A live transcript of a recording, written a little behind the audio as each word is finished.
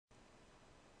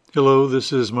Hello,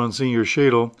 this is Monsignor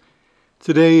Shadle.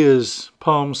 Today is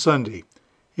Palm Sunday,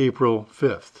 April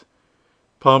 5th.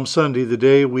 Palm Sunday, the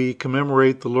day we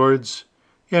commemorate the Lord's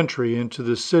entry into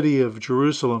the city of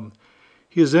Jerusalem,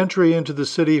 His entry into the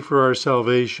city for our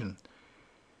salvation.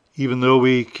 Even though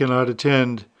we cannot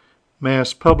attend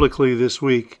Mass publicly this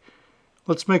week,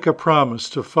 let's make a promise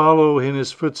to follow in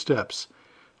His footsteps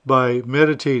by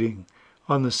meditating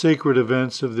on the sacred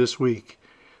events of this week,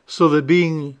 so that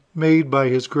being made by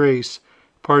His grace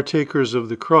partakers of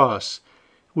the cross,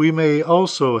 we may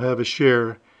also have a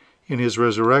share in His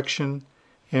resurrection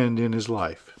and in His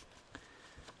life.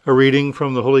 A reading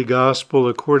from the Holy Gospel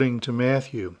according to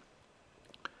Matthew.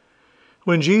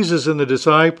 When Jesus and the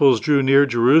disciples drew near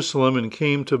Jerusalem and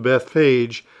came to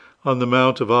Bethphage on the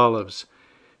Mount of Olives,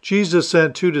 Jesus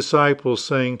sent 2 disciples,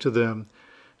 saying to them,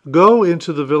 "Go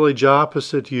into the village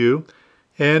opposite you,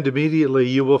 and immediately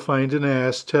you will find an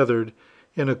ass tethered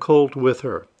and a colt with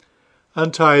her.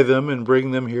 Untie them and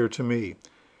bring them here to me.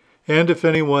 And if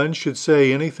anyone should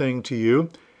say anything to you,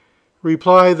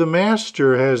 reply, 'The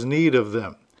Master has need of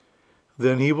them.'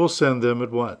 Then he will send them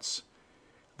at once."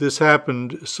 This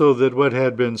happened so that what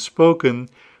had been spoken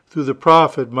through the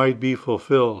prophet might be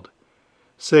fulfilled.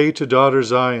 "Say to daughter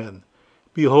Zion,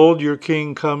 Behold, your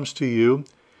king comes to you,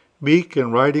 meek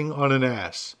and riding on an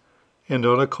ass, and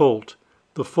on a colt,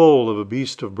 the foal of a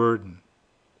beast of burden."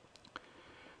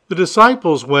 The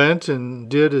disciples went and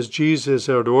did as Jesus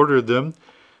had ordered them.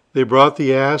 They brought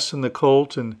the ass and the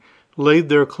colt and laid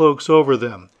their cloaks over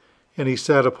them, and he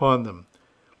sat upon them.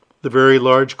 The very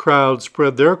large crowd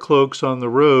spread their cloaks on the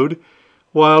road,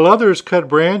 while others cut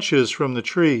branches from the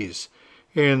trees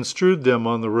and strewed them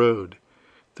on the road.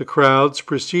 The crowds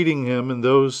preceding him and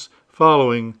those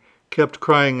following kept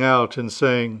crying out and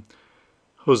saying,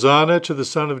 "Hosanna to the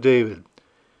Son of David!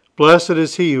 Blessed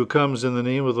is he who comes in the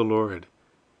name of the Lord!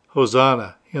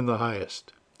 Hosanna in the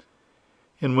highest!"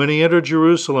 And when he entered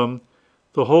Jerusalem,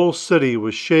 the whole city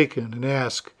was shaken and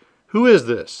asked, "Who is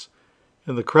this?"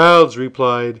 And the crowds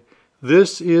replied,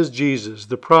 "This is Jesus,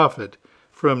 the prophet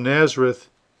from Nazareth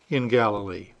in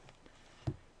Galilee."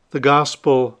 The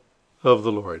Gospel of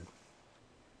the Lord.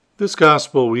 This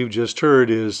Gospel we've just heard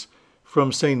is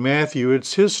from St. Matthew.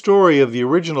 It's his story of the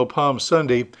original Palm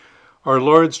Sunday, our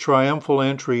Lord's triumphal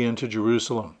entry into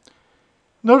Jerusalem.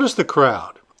 Notice the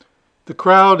crowd. The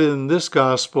crowd in this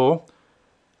Gospel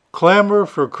clamor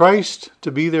for Christ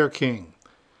to be their king.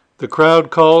 The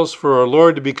crowd calls for our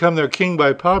Lord to become their king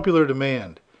by popular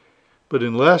demand. But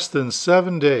in less than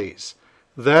 7 days,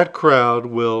 that crowd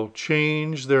will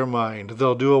change their mind.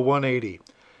 They'll do a 180.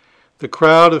 The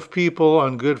crowd of people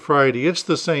on Good Friday, it's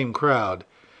the same crowd,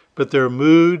 but their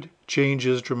mood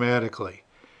changes dramatically.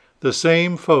 The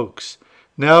same folks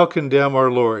now condemn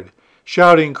our Lord,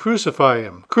 shouting, "Crucify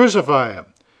him! Crucify him!"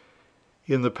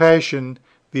 In the Passion,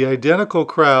 the identical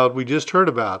crowd we just heard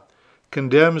about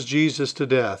condemns Jesus to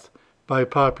death by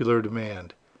popular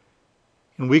demand.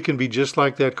 And we can be just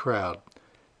like that crowd,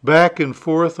 back and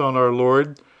forth on our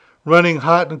Lord, running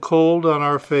hot and cold on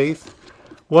our faith.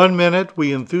 1 minute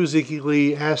we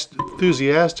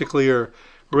enthusiastically are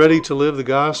ready to live the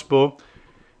gospel,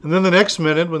 and then the next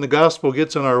minute when the gospel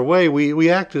gets in our way, we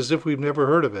act as if we've never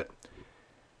heard of it.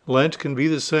 Lent can be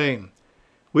the same.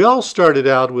 We all started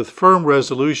out with firm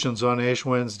resolutions on Ash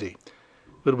Wednesday,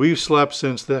 but we've slept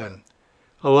since then.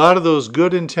 A lot of those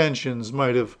good intentions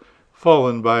might have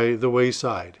fallen by the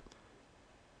wayside.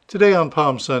 Today on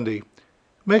Palm Sunday,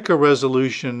 make a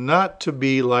resolution not to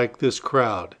be like this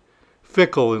crowd,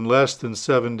 fickle in less than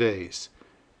 7 days.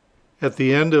 At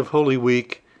the end of Holy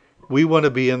Week, we want to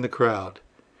be in the crowd.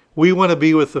 We want to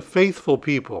be with the faithful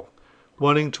people,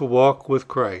 wanting to walk with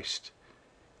Christ.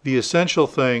 The essential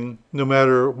thing, no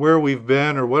matter where we've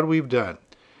been or what we've done,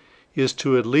 is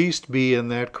to at least be in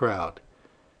that crowd.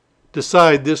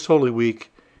 Decide this Holy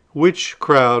Week which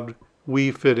crowd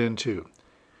we fit into.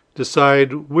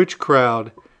 Decide which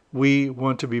crowd we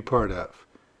want to be part of.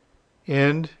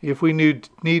 And, if we need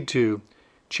to,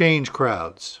 change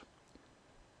crowds.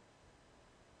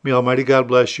 May Almighty God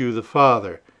bless you, the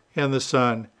Father, and the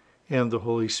Son, and the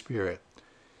Holy Spirit.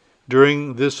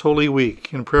 During this Holy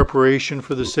Week, in preparation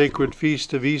for the sacred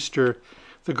feast of Easter,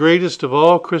 the greatest of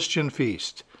all Christian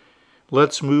feasts,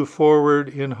 let's move forward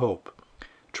in hope,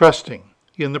 trusting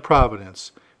in the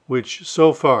providence which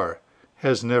so far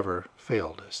has never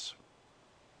failed us.